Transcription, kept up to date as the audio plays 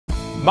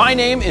My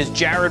name is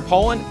Jared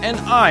Polin, and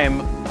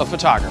I'm a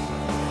photographer.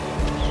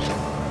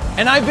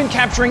 And I've been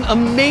capturing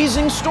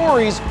amazing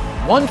stories,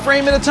 one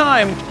frame at a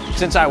time,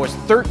 since I was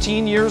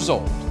 13 years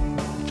old.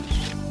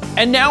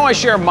 And now I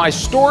share my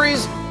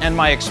stories and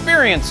my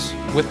experience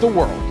with the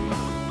world.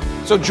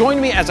 So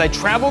join me as I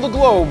travel the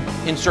globe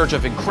in search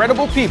of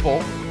incredible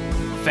people,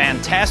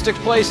 fantastic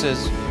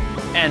places,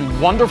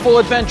 and wonderful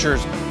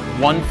adventures,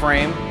 one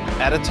frame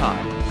at a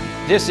time.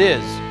 This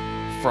is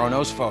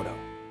FroKnowsPhoto.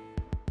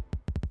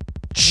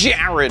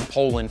 Jared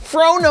Polin,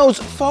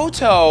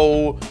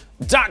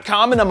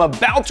 FroKnowsPhoto.com, and I'm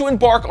about to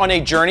embark on a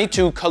journey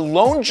to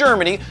Cologne,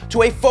 Germany,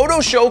 to a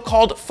photo show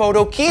called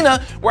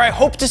Photokina, where I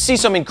hope to see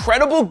some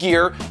incredible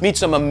gear, meet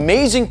some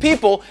amazing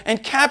people,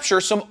 and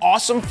capture some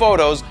awesome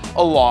photos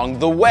along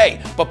the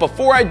way. But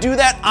before I do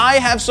that, I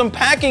have some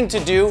packing to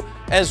do,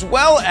 as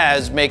well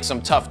as make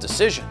some tough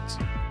decisions.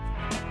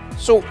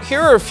 So here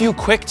are a few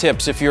quick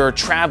tips if you're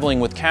traveling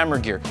with camera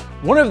gear.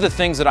 One of the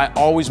things that I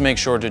always make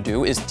sure to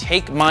do is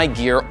take my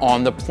gear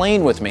on the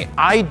plane with me.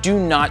 I do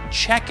not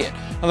check it.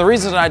 Now the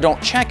reason that I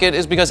don't check it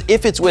is because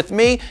if it's with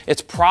me,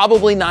 it's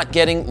probably not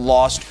getting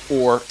lost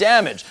or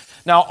damaged.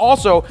 Now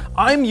also,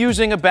 I'm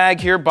using a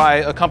bag here by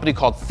a company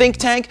called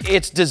ThinkTank.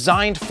 It's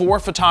designed for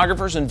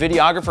photographers and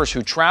videographers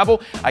who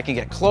travel. I can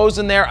get clothes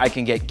in there, I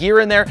can get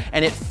gear in there,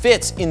 and it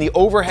fits in the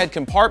overhead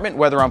compartment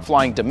whether I'm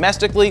flying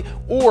domestically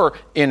or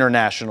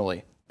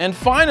internationally. And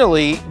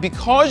finally,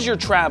 because you're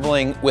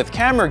traveling with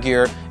camera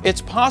gear,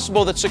 it's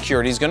possible that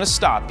security is going to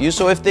stop you.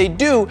 So if they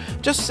do,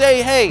 just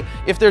say, hey,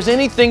 if there's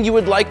anything you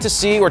would like to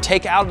see or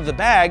take out of the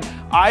bag,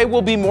 I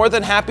will be more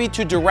than happy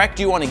to direct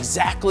you on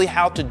exactly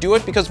how to do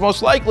it, because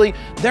most likely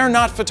they're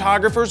not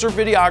photographers or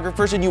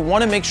videographers and you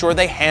want to make sure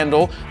they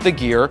handle the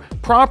gear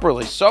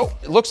properly. So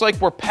it looks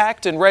like we're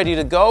packed and ready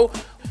to go.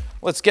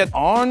 Let's get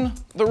on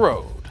the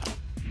road.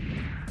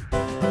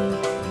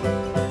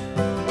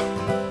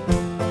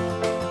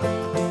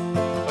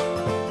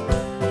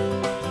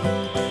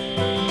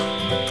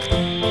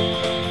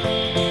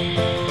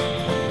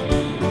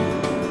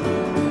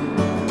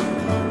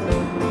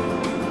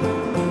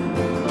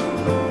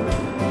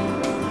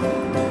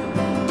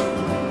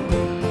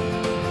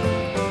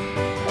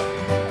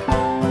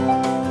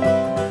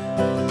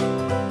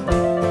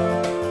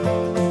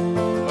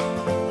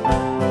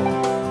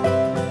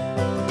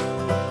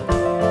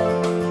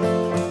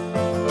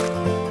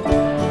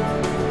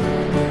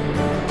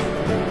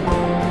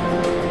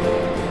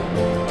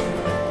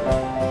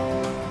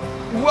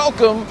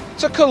 Welcome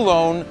to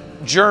Cologne,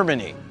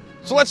 Germany.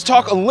 So let's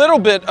talk a little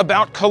bit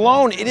about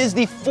Cologne. It is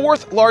the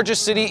 4th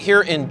largest city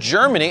here in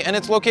Germany, and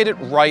it's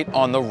located right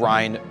on the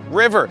Rhine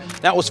River.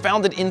 Now, it was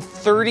founded in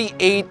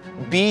 38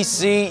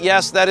 BC.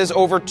 Yes, that is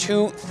over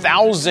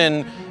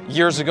 2,000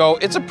 years ago.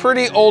 It's a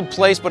pretty old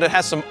place, but it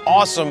has some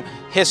awesome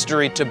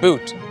history to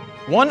boot.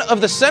 One of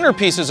the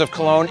centerpieces of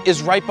Cologne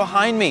is right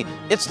behind me.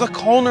 It's the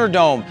Kölner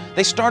Dome.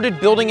 They started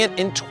building it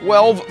in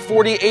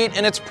 1248,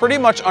 and it's pretty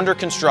much under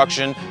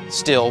construction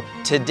still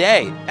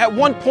today. At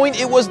one point,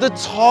 it was the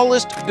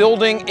tallest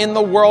building in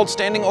the world,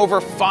 standing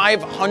over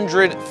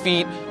 500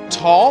 feet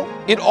tall.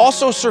 It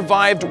also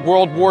survived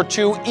World War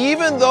II,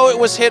 even though it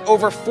was hit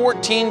over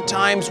 14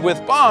 times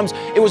with bombs.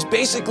 It was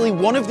basically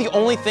one of the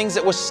only things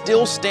that was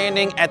still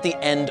standing at the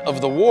end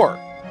of the war.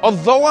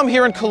 Although I'm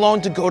here in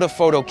Cologne to go to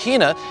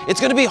Photokina,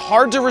 it's going to be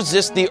hard to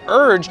resist the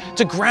urge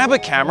to grab a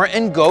camera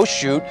and go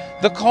shoot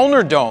the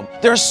Kölner Dome.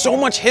 There's so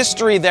much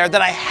history there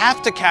that I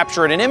have to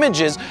capture it in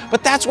images,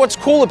 but that's what's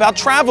cool about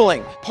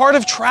traveling. Part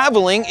of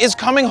traveling is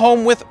coming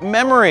home with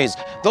memories.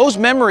 Those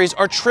memories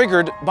are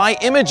triggered by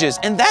images,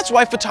 and that's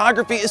why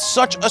photography is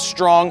such a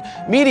strong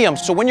medium.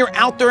 So when you're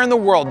out there in the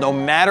world, no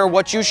matter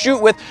what you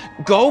shoot with,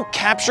 go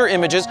capture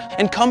images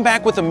and come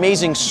back with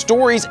amazing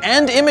stories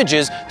and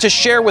images to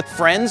share with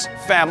friends,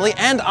 family,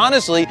 and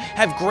honestly,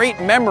 have great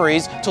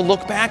memories to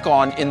look back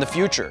on in the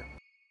future.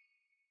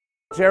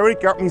 Jared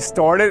got me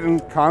started in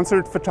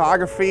concert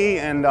photography,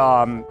 and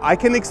I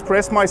can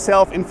express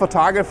myself in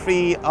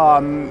photography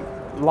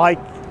like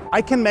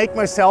I can make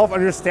myself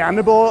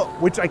understandable,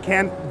 which I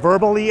can't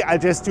verbally. I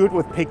just do it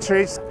with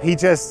pictures. He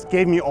just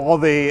gave me all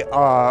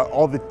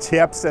the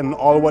tips and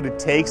all what it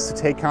takes to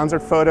take concert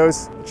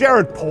photos.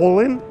 Jared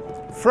Polin,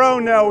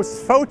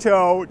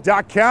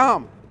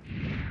 FroKnowsPhoto.com.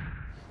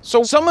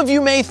 So some of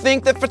you may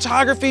think that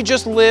photography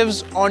just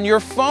lives on your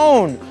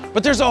phone,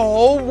 but there's a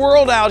whole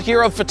world out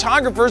here of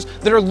photographers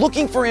that are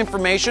looking for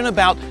information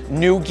about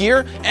new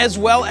gear, as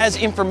well as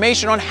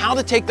information on how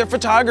to take their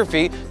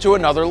photography to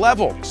another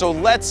level. So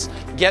let's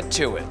get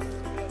to it.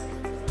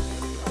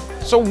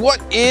 So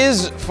what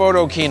is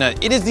Photokina?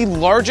 It is the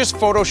largest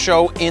photo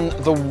show in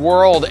the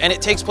world, and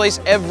it takes place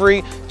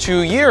every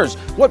 2 years.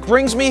 What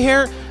brings me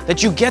here?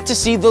 That you get to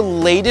see the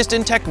latest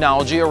in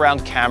technology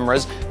around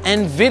cameras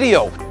and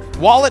video.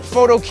 While at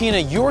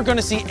Photokina, you are going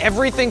to see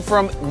everything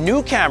from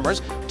new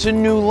cameras to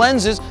new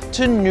lenses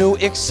to new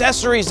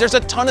accessories. There's a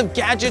ton of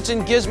gadgets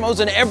and gizmos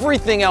and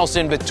everything else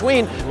in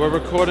between. We're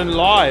recording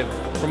live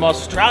from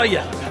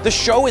Australia. The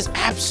show is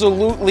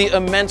absolutely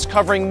immense,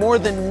 covering more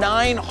than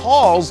 9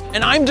 halls,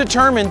 and I'm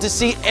determined to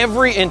see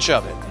every inch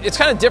of it. It's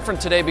kind of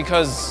different today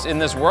because in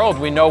this world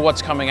we know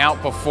what's coming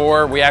out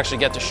before we actually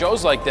get to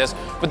shows like this,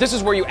 but this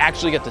is where you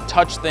actually get to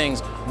touch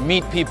things,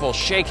 meet people,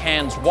 shake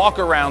hands, walk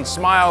around,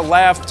 smile,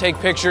 laugh, take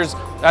pictures.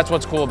 That's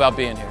what's cool about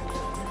being here.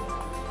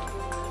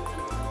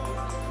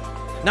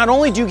 Not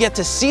only do you get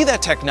to see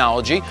that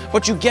technology,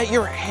 but you get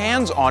your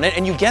hands on it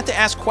and you get to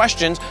ask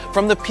questions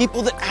from the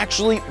people that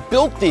actually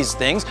built these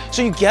things,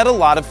 so you get a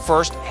lot of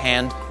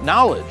first-hand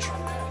knowledge.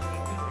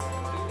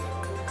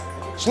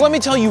 So let me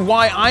tell you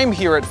why I'm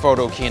here at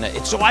FroKnows.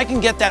 It's so I can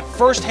get that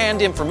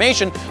first-hand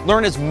information,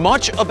 learn as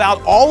much about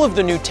all of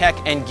the new tech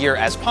and gear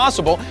as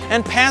possible,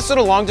 and pass it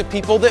along to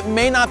people that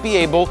may not be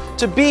able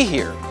to be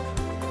here.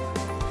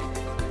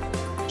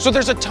 So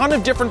there's a ton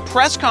of different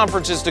press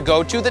conferences to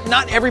go to that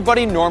not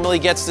everybody normally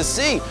gets to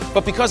see.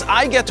 But because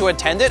I get to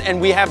attend it and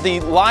we have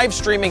the live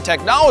streaming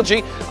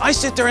technology, I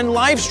sit there and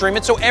live stream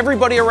it so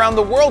everybody around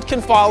the world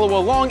can follow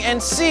along and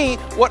see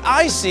what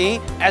I see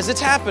as it's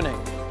happening.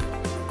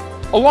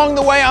 Along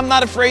the way, I'm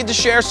not afraid to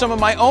share some of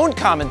my own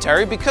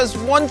commentary, because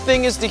one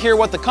thing is to hear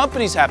what the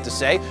companies have to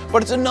say,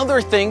 but it's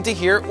another thing to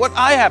hear what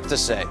I have to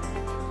say.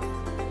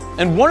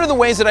 And one of the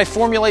ways that I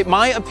formulate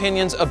my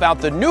opinions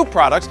about the new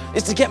products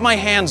is to get my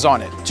hands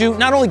on it. To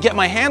not only get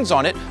my hands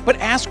on it, but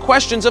ask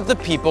questions of the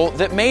people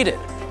that made it.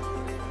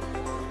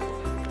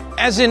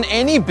 As in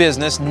any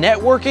business,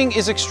 networking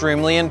is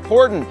extremely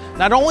important.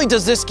 Not only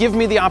does this give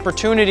me the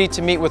opportunity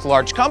to meet with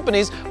large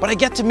companies, but I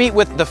get to meet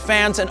with the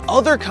fans and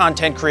other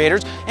content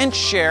creators and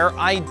share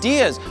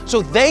ideas.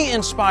 So they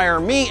inspire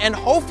me, and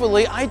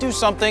hopefully I do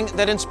something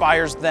that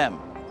inspires them.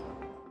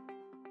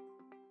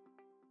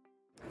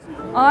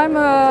 I'm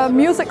a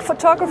music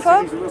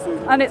photographer,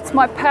 and it's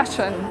my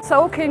passion,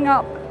 soaking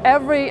up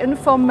every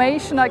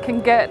information I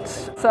can get.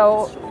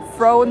 So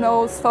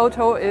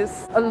FroKnowsPhoto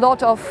is a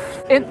lot of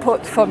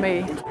input for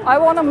me. I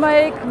want to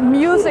make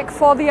music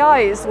for the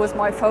eyes with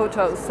my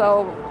photos,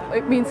 so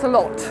it means a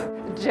lot.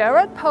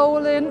 Jared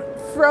Polin,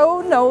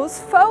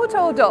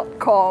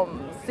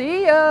 FroKnowsPhoto.com.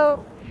 See ya!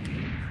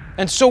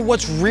 And so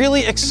what's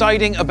really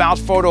exciting about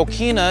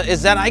FroKnowS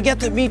is that I get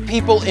to meet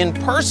people in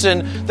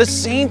person, the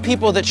same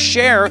people that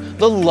share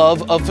the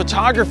love of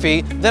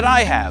photography that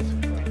I have.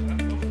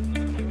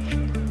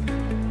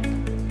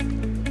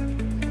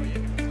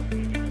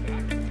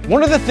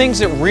 One of the things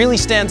that really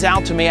stands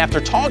out to me after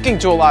talking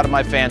to a lot of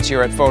my fans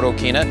here at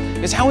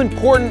FroKnowS is how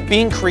important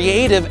being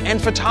creative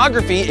and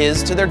photography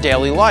is to their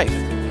daily life.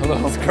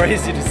 Hello. It's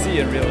crazy to see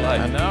in real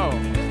life. I know.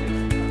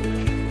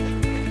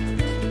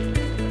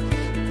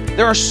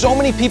 There are so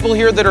many people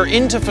here that are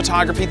into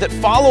photography, that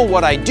follow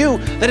what I do,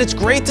 that it's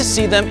great to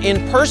see them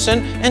in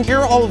person and hear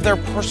all of their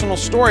personal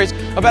stories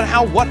about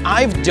how what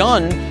I've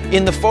done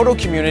in the photo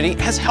community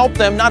has helped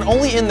them not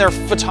only in their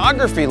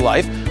photography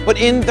life, but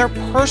in their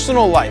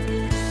personal life.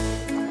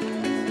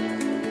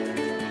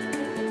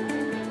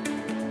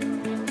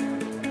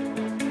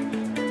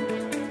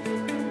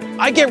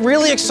 I get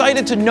really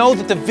excited to know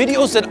that the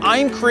videos that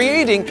I'm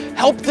creating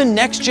help the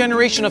next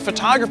generation of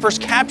photographers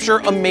capture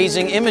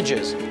amazing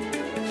images.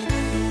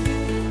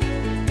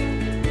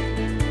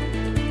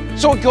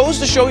 So it goes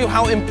to show you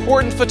how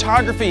important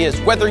photography is,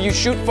 whether you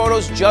shoot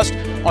photos just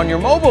on your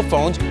mobile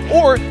phones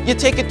or you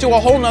take it to a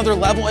whole nother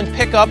level and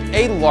pick up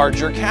a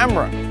larger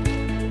camera.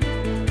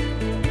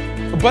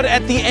 But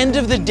at the end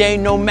of the day,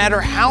 no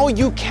matter how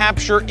you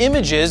capture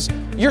images,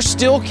 you're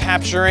still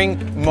capturing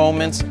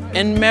moments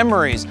and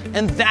memories,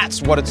 and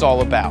that's what it's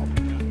all about.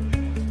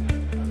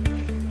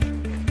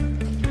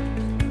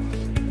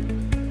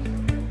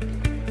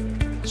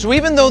 So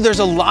even though there's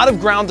a lot of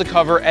ground to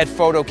cover at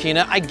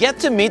FroKnowS, I get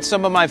to meet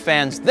some of my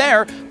fans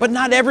there, but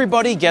not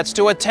everybody gets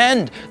to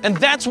attend. And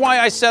that's why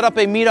I set up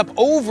a meetup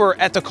over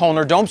at the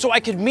Cologne Dome, so I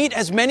could meet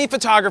as many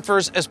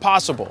photographers as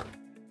possible.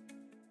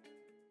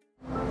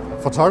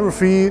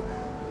 Photography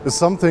is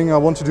something I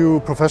want to do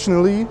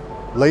professionally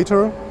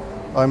later.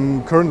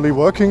 I'm currently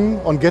working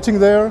on getting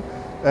there,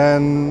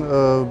 and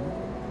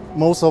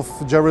most of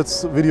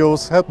Jared's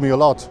videos helped me a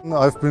lot.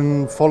 I've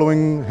been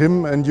following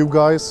him and you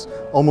guys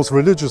almost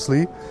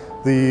religiously.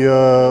 The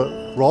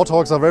raw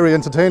talks are very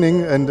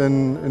entertaining and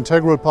an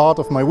integral part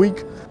of my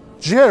week.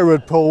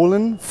 Jared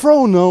Polin,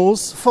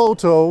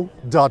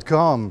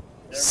 FroKnowsPhoto.com.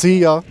 See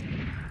ya!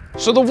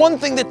 So the one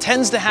thing that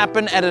tends to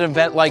happen at an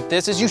event like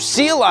this is you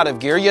see a lot of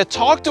gear, you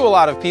talk to a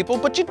lot of people,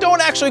 but you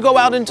don't actually go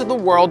out into the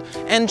world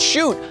and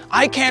shoot.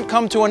 I can't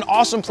come to an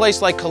awesome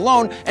place like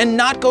Cologne and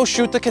not go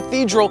shoot the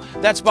cathedral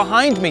that's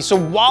behind me. So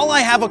while I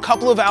have a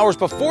couple of hours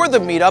before the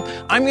meetup,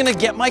 I'm gonna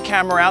get my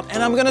camera out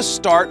and I'm gonna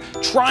start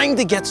trying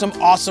to get some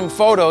awesome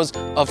photos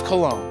of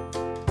Cologne.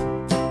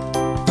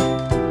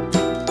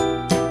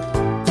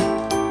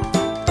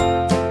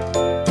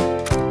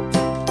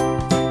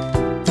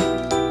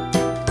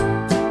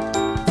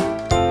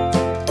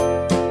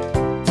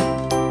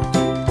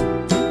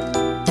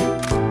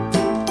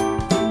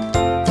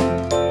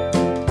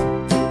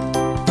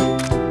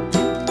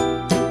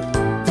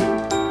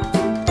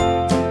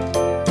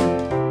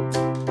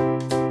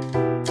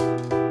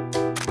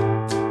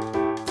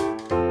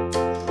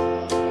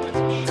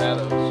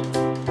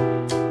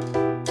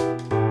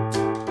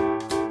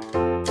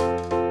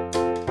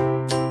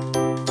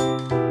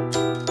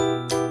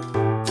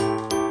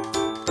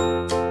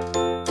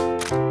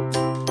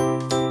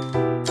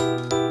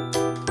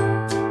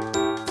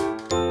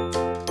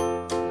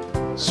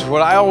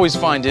 What I always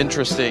find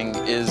interesting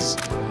is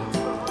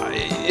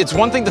it's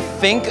one thing to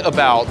think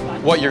about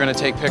what you're gonna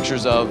take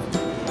pictures of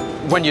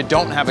when you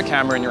don't have a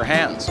camera in your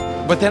hands.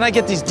 But then I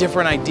get these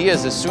different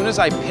ideas. As soon as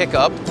I pick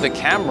up the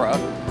camera,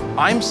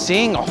 I'm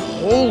seeing a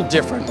whole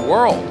different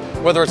world.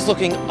 Whether it's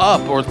looking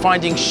up or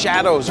finding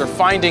shadows or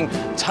finding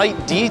tight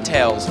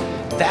details.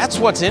 That's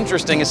what's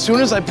interesting. As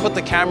soon as I put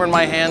the camera in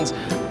my hands,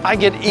 I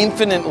get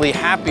infinitely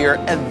happier.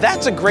 And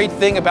that's a great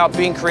thing about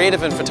being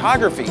creative in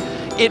photography.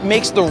 It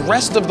makes the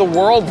rest of the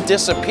world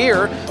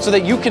disappear so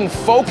that you can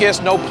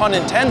focus, no pun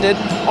intended,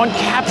 on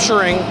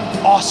capturing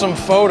awesome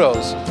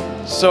photos.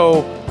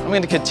 So I'm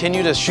going to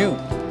continue to shoot,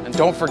 and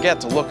don't forget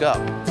to look up.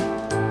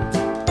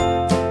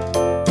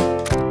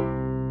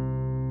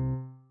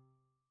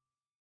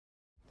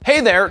 Hey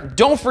there,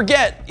 don't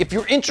forget, if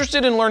you're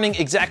interested in learning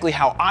exactly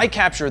how I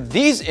capture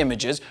these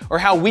images or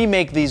how we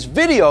make these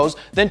videos,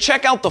 then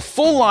check out the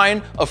full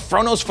line of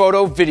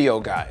FroKnowsPhoto video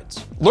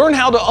guides. Learn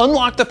how to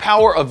unlock the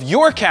power of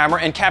your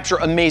camera and capture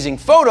amazing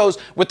photos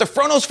with the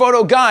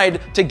FroKnowsPhoto Guide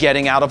to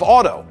Getting Out of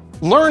Auto.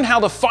 Learn how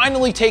to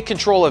finally take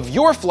control of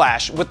your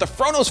flash with the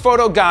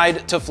FroKnowsPhoto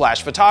Guide to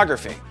Flash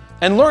Photography.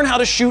 And learn how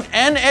to shoot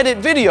and edit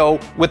video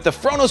with the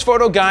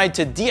FroKnowsPhoto Guide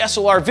to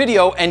DSLR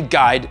Video and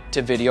Guide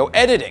to Video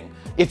Editing.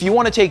 If you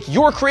want to take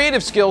your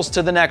creative skills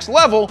to the next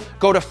level,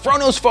 go to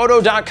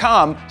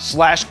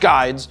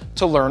FroKnowsPhoto.com/guides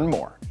to learn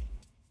more.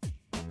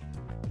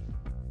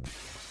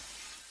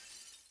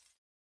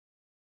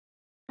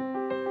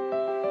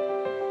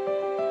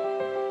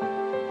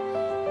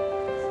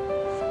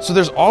 So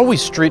there's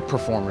always street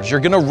performers. You're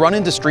gonna run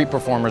into street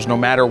performers no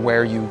matter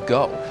where you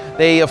go.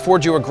 They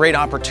afford you a great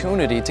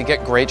opportunity to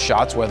get great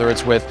shots, whether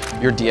it's with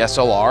your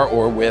DSLR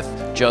or with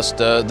just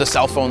the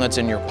cell phone that's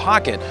in your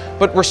pocket.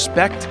 But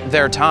respect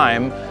their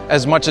time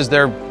as much as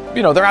they're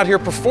out here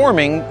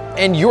performing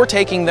and you're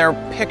taking their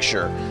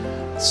picture.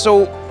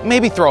 So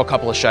maybe throw a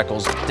couple of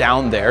shekels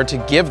down there to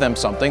give them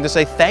something to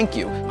say thank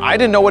you. I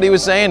didn't know what he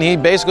was saying. He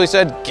basically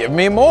said, give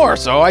me more.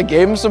 So I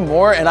gave him some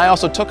more, and I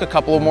also took a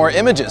couple of more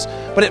images,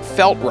 but it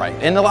felt right.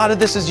 And a lot of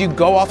this is you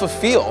go off a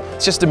feel.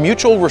 It's just a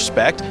mutual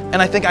respect,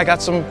 and I think I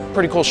got some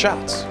pretty cool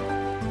shots.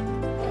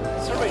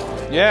 Sorry.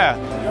 Yeah.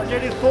 You're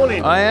getting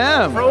Polin. I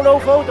am.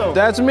 FroKnowsPhoto.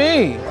 That's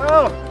me.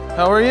 Oh.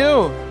 How are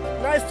you?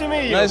 Nice to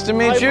meet you. Nice to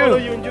meet you. I follow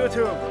you on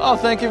YouTube. Oh,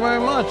 thank you very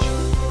much.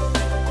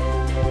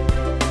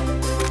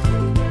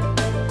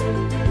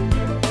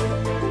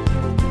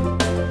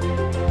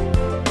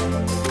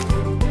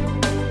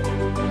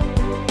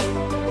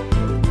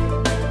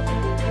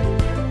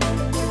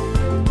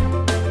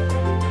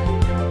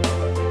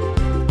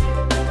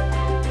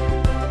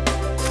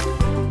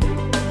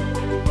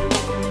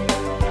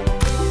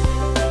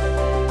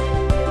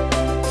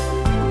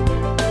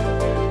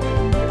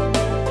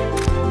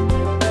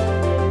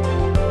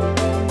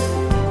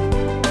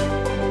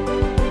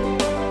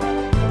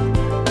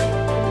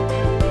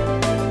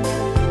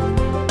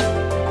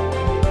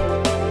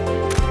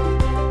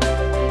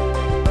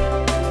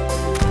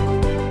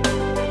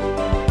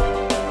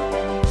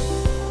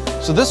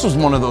 So this was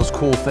one of those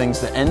cool things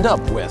to end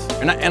up with.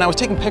 And I was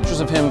taking pictures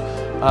of him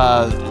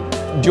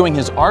doing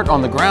his art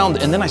on the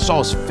ground, and then I saw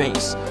his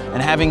face.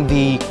 And having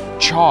the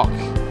chalk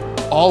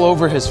all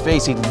over his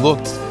face, he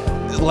looked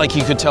like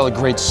he could tell a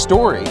great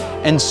story.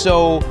 And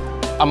so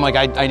I'm like,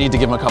 I need to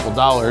give him a couple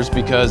dollars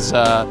because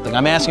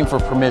I'm asking for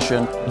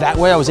permission. That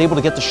way I was able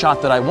to get the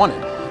shot that I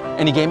wanted.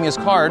 And he gave me his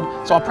card,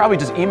 so I'll probably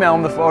just email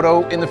him the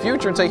photo in the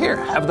future and say, here,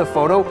 have the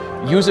photo,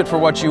 use it for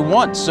what you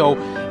want. So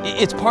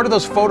it's part of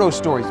those photo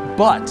stories.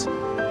 But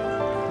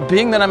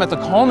being that I'm at the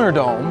Cologne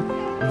Dome,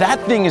 that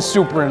thing is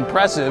super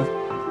impressive.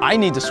 I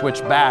need to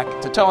switch back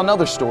to tell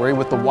another story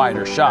with the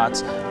wider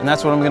shots, and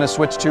that's what I'm gonna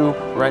switch to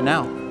right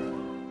now.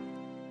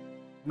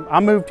 I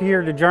moved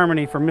here to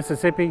Germany from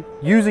Mississippi,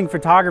 using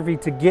photography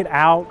to get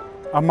out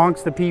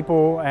amongst the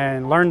people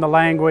and learn the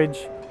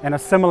language and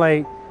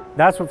assimilate.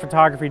 That's what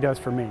photography does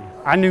for me.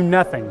 I knew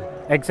nothing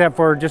except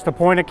for just to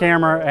point a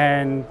camera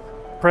and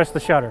press the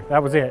shutter.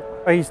 That was it.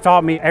 He's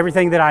taught me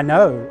everything that I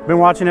know. Been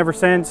watching ever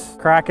since,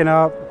 cracking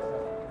up.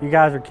 You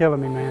guys are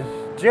killing me, man.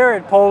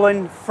 Jared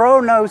Polin,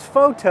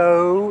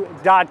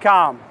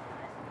 FroKnowsPhoto.com.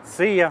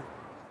 See ya.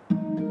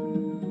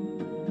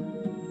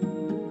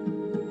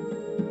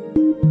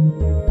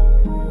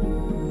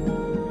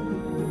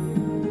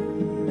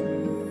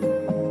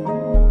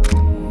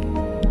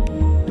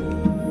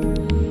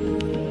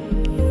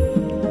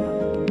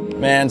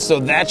 Man, so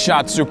that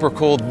shot's super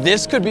cool.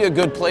 This could be a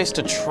good place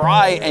to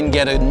try and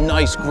get a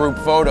nice group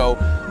photo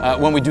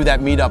when we do that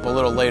meetup a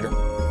little later.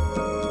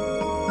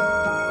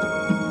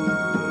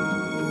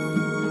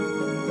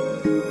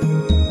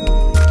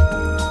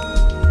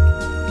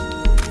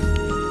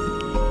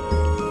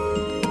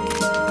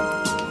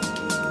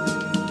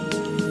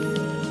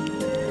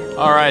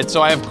 All right,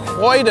 so I have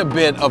quite a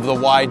bit of the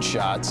wide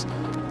shots.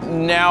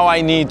 Now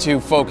I need to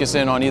focus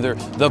in on either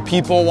the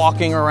people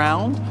walking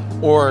around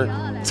or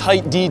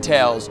tight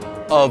details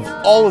of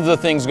all of the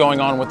things going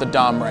on with the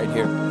Dom right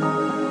here.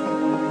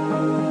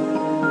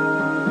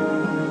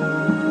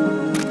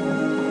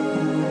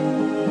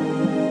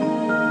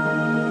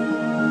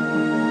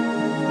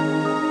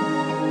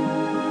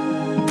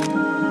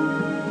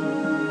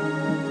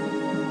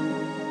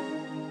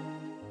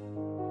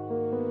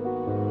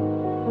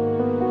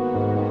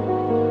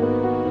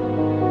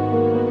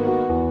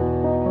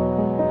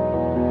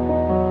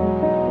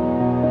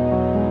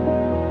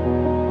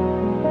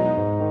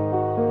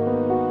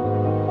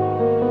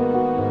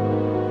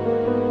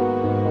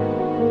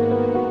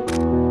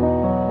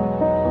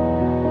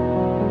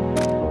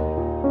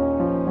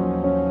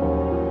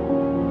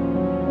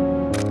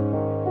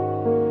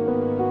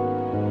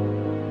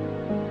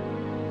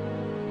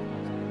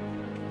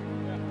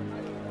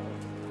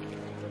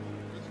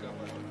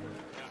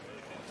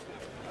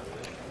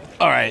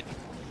 All right,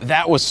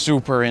 that was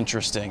super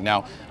interesting.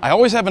 Now, I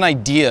always have an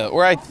idea,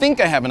 or I think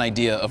I have an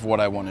idea of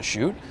what I want to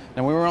shoot.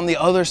 And we were on the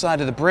other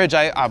side of the bridge.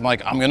 I'm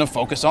like, I'm gonna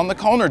focus on the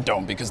Cologne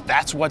Dome because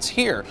that's what's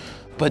here.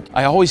 But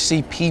I always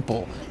see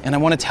people and I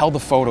want to tell the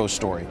photo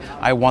story.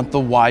 I want the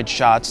wide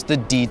shots, the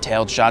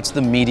detailed shots,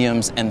 the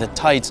mediums and the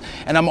tights.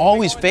 And I'm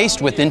always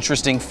faced with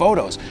interesting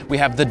photos. We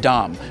have the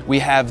Dom, we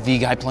have the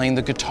guy playing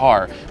the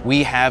guitar,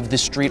 we have the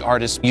street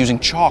artist using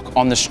chalk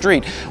on the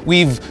street.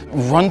 We've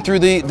run through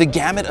the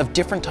gamut of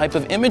different type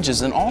of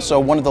images. And also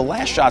one of the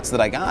last shots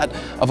that I got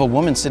of a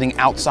woman sitting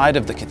outside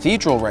of the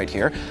cathedral right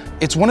here,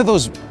 it's one of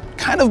those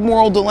kind of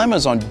moral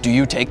dilemmas on, do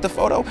you take the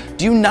photo?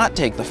 Do you not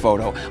take the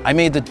photo? I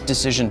made the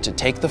decision to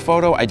take the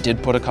photo. I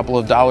did put a couple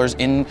of dollars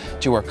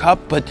into her cup,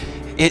 but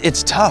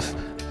it's tough.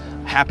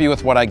 Happy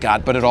with what I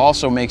got, but it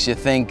also makes you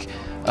think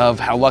of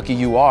how lucky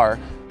you are.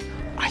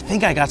 I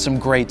think I got some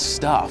great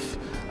stuff.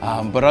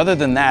 But other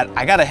than that,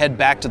 I gotta head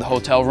back to the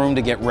hotel room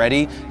to get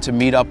ready to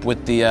meet up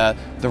with the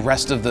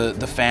rest of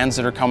the fans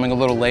that are coming a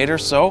little later.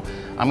 So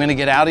I'm gonna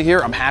get out of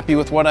here. I'm happy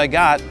with what I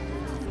got.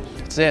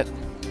 That's it.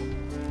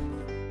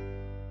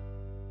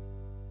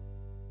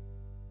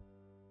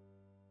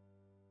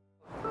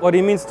 What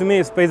it means to me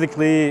is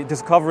basically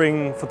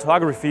discovering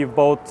photography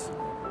both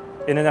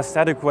in an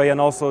aesthetic way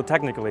and also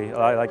technically.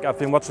 Like I've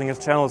been watching his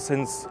channel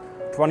since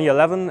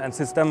 2011, and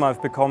since then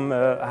I've become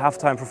a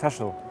half-time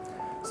professional.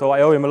 So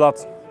I owe him a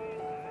lot.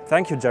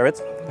 Thank you, Jared.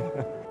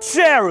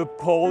 Jared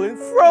Polin,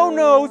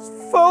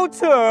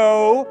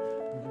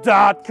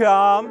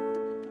 FroKnowsPhoto.com.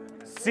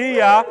 See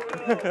ya.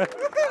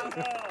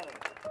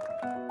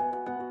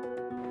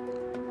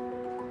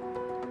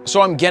 So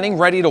I'm getting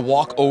ready to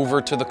walk over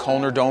to the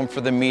Cologne Dome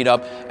for the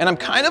meetup, and I'm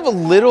kind of a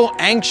little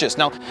anxious.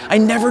 Now, I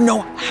never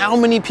know how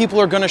many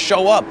people are gonna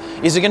show up.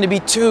 Is it gonna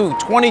be 2,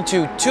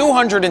 22,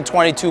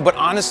 222? But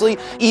honestly,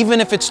 even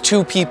if it's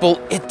 2 people,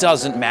 it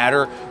doesn't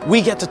matter.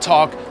 We get to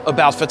talk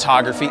about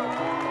photography.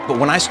 But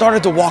when I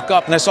started to walk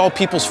up and I saw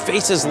people's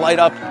faces light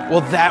up,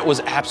 well, that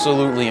was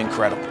absolutely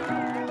incredible.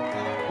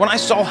 When I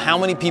saw how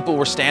many people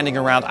were standing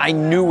around, I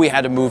knew we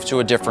had to move to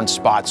a different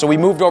spot. So we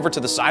moved over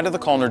to the side of the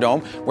Cologne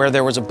Dome where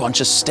there was a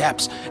bunch of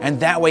steps. And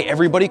that way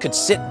everybody could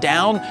sit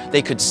down,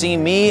 they could see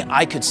me,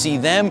 I could see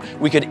them,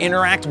 we could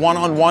interact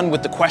one-on-one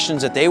with the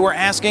questions that they were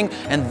asking,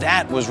 and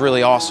that was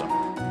really awesome.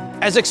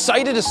 As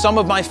excited as some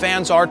of my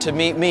fans are to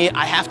meet me,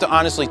 I have to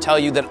honestly tell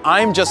you that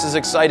I'm just as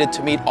excited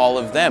to meet all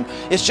of them.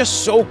 It's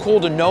just so cool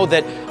to know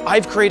that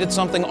I've created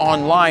something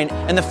online,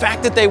 and the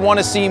fact that they want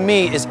to see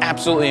me is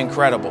absolutely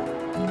incredible.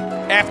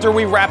 After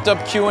we wrapped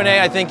up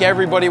Q&A, I think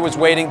everybody was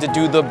waiting to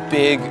do the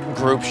big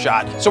group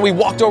shot. So we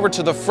walked over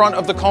to the front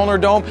of the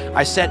Cologne Dome.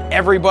 I set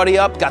everybody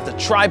up, got the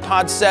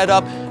tripod set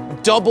up,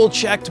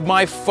 double-checked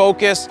my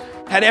focus,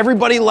 had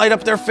everybody light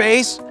up their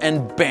face,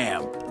 and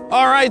bam.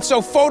 All right, so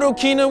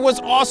Photokina was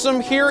awesome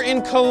here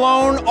in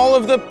Cologne. All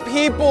of the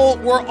people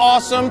were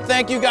awesome.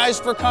 Thank you guys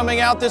for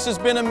coming out. This has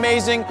been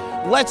amazing.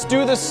 Let's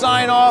do the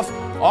sign off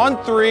on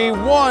 3.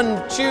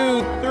 1,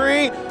 2,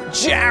 3.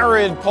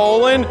 Jared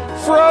Polin,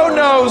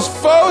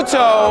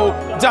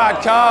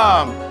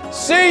 FroKnowsPhoto.com.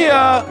 See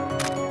ya!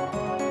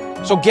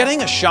 So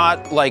getting a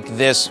shot like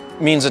this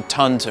means a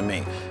ton to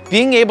me.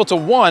 Being able to,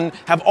 1,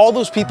 have all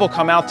those people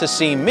come out to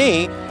see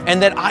me,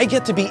 and that I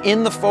get to be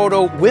in the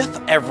photo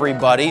with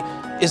everybody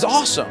is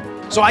awesome.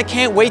 So I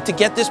can't wait to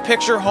get this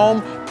picture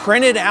home,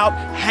 print it out,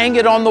 hang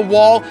it on the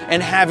wall,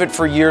 and have it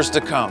for years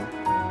to come.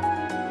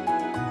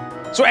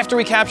 So after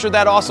we captured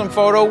that awesome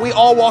photo, we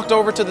all walked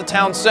over to the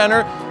town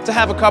center to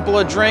have a couple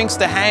of drinks,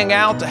 to hang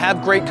out, to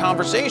have great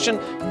conversation.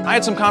 I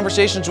had some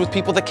conversations with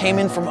people that came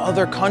in from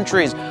other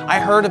countries. I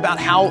heard about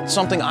how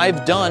something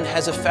I've done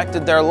has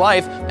affected their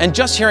life, and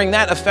just hearing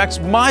that affects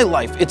my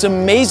life. It's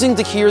amazing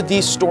to hear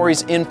these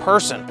stories in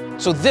person.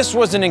 So this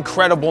was an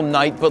incredible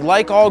night, but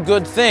like all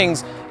good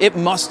things, it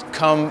must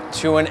come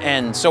to an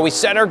end. So we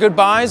said our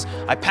goodbyes,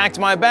 I packed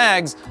my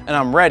bags, and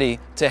I'm ready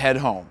to head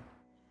home.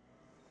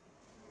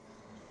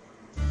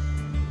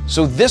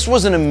 So this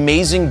was an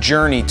amazing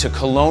journey to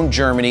Cologne,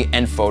 Germany,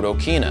 and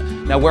Photokina.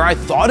 Now, where I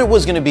thought it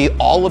was gonna be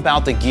all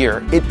about the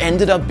gear, it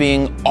ended up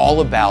being all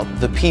about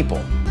the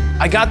people.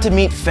 I got to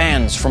meet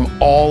fans from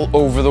all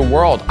over the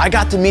world. I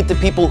got to meet the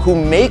people who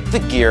make the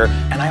gear,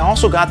 and I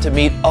also got to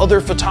meet other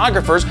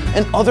photographers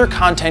and other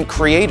content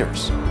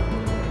creators.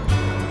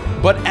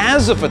 But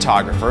as a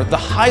photographer, the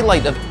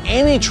highlight of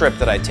any trip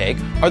that I take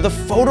are the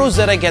photos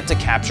that I get to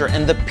capture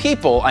and the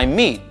people I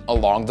meet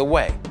along the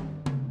way.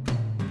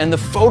 And the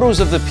photos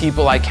of the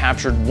people I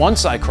captured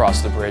once I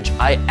crossed the bridge,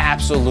 I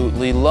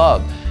absolutely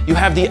love. You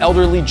have the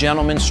elderly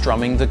gentleman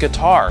strumming the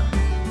guitar.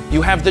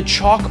 You have the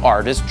chalk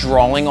artist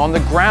drawing on the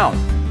ground.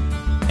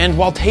 And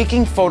while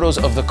taking photos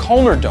of the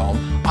Cologne Dome,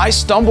 I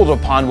stumbled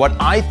upon what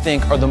I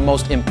think are the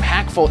most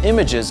impactful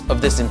images of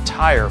this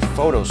entire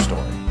photo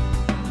story.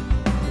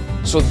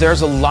 So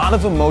there's a lot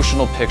of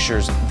emotional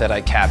pictures that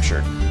I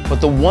captured, but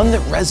the one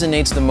that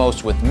resonates the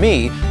most with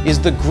me is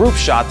the group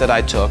shot that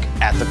I took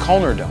at the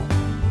Cologne Dome.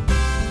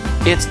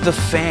 It's the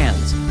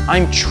fans.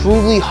 I'm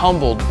truly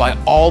humbled by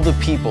all the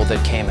people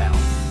that came out.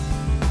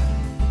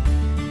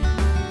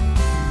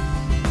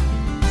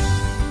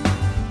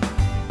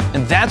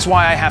 And that's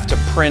why I have to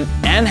print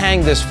and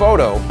hang this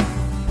photo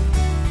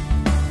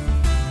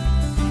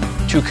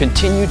to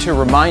continue to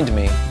remind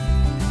me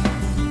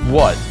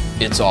what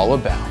it's all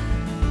about.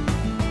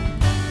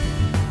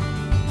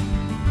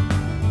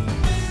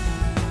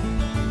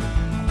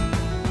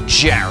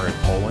 Jared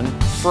Polin,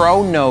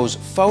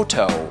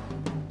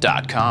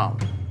 FroKnowsPhoto.com.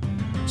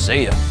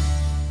 See ya.